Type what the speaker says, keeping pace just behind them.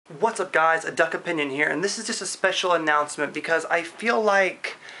What's up guys, a Duck Opinion here, and this is just a special announcement because I feel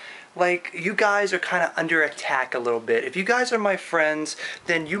like you guys are kind of under attack a little bit. If you guys are my friends,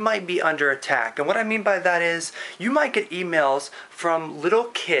 then you might be under attack. And what I mean by that is, you might get emails from little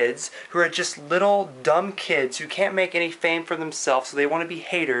kids who are just little dumb kids who can't make any fame for themselves, so they want to be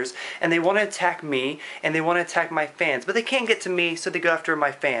haters, and they want to attack me, and they want to attack my fans. But they can't get to me, so they go after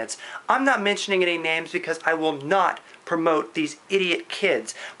my fans. I'm not mentioning any names because I will not promote these idiot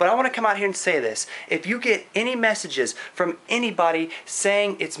kids. But I want to come out here and say this. If you get any messages from anybody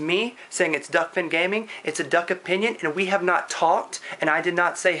saying it's me, saying it's Duckfin Gaming, it's a Duck Opinion, and we have not talked, and I did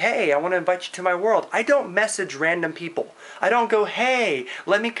not say, hey, I want to invite you to my world. I don't message random people. I don't go, hey,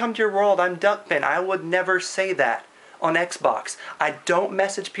 let me come to your world, I'm Duckfin. I would never say that on Xbox. I don't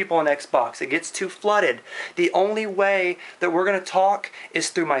message people on Xbox. It gets too flooded. The only way that we're going to talk is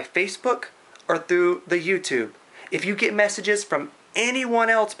through my Facebook or through the YouTube. If you get messages from anyone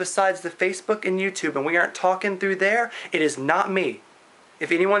else besides the Facebook and YouTube and we aren't talking through there, it is not me.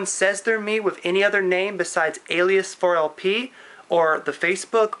 If anyone says they're me with any other name besides alias4LP or the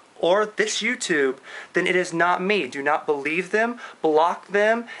Facebook or this YouTube, then it is not me. Do not believe them, block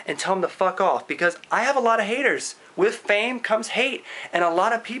them, and tell them to fuck off, because I have a lot of haters. With fame comes hate, and a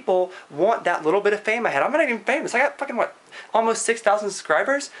lot of people want that little bit of fame I had. I'm not even famous. I got fucking, what, almost 6,000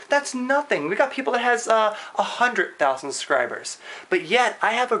 subscribers? That's nothing. We got people that has 100,000 subscribers. But yet,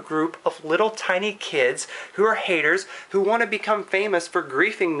 I have a group of little tiny kids who are haters who want to become famous for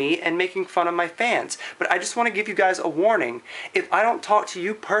griefing me and making fun of my fans. But I just want to give you guys a warning. If I don't talk to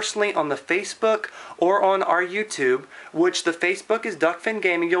you personally on the Facebook or on our YouTube, which the Facebook is Duckfin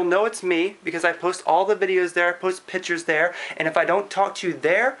Gaming, you'll know it's me because I post all the videos there, I post pictures there, and if I don't talk to you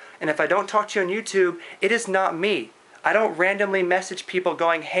there, and if I don't talk to you on YouTube, it is not me. I don't randomly message people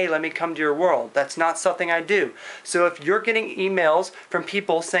going, hey, let me come to your world. That's not something I do. So if you're getting emails from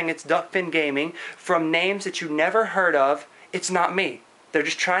people saying it's Duckfin Gaming from names that you never heard of, it's not me. They're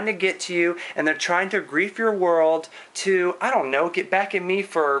just trying to get to you, and they're trying to grief your world to, I don't know, get back at me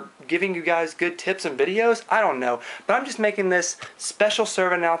for giving you guys good tips and videos. I don't know. But I'm just making this special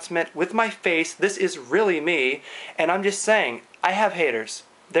serve announcement with my face. This is really me. And I'm just saying, I have haters.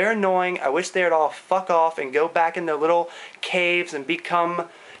 They're annoying. I wish they would all fuck off and go back in their little caves and become,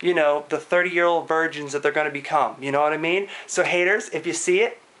 you know, the 30-year-old virgins that they're going to become. You know what I mean? So haters, if you see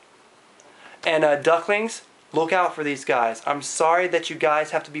it, and ducklings, look out for these guys. I'm sorry that you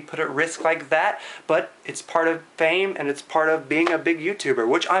guys have to be put at risk like that, but it's part of fame and it's part of being a big YouTuber,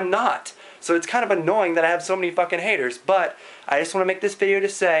 which I'm not. So it's kind of annoying that I have so many fucking haters, but I just want to make this video to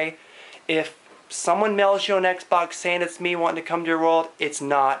say, if someone mails you on Xbox saying it's me wanting to come to your world, it's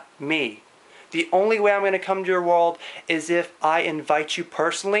not me. The only way I'm going to come to your world is if I invite you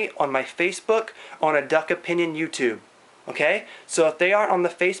personally on my Facebook, on a Duck Opinion YouTube. Okay? So if they aren't on the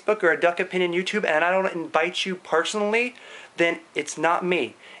Facebook or a Duck Opinion YouTube and I don't invite you personally, then it's not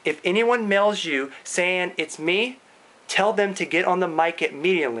me. If anyone mails you saying it's me, tell them to get on the mic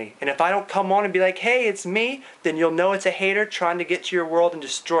immediately. And if I don't come on and be like, hey, it's me, then you'll know it's a hater trying to get to your world and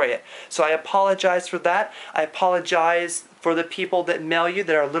destroy it. So I apologize for that. I apologize for the people that mail you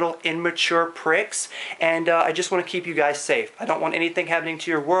that are little immature pricks, and I just want to keep you guys safe. I don't want anything happening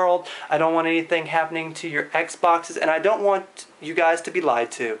to your world, I don't want anything happening to your Xboxes, and I don't want you guys to be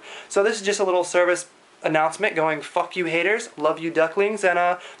lied to. So this is just a little service announcement going, fuck you haters, love you ducklings, and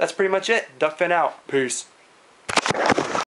that's pretty much it. Duckfin out. Peace.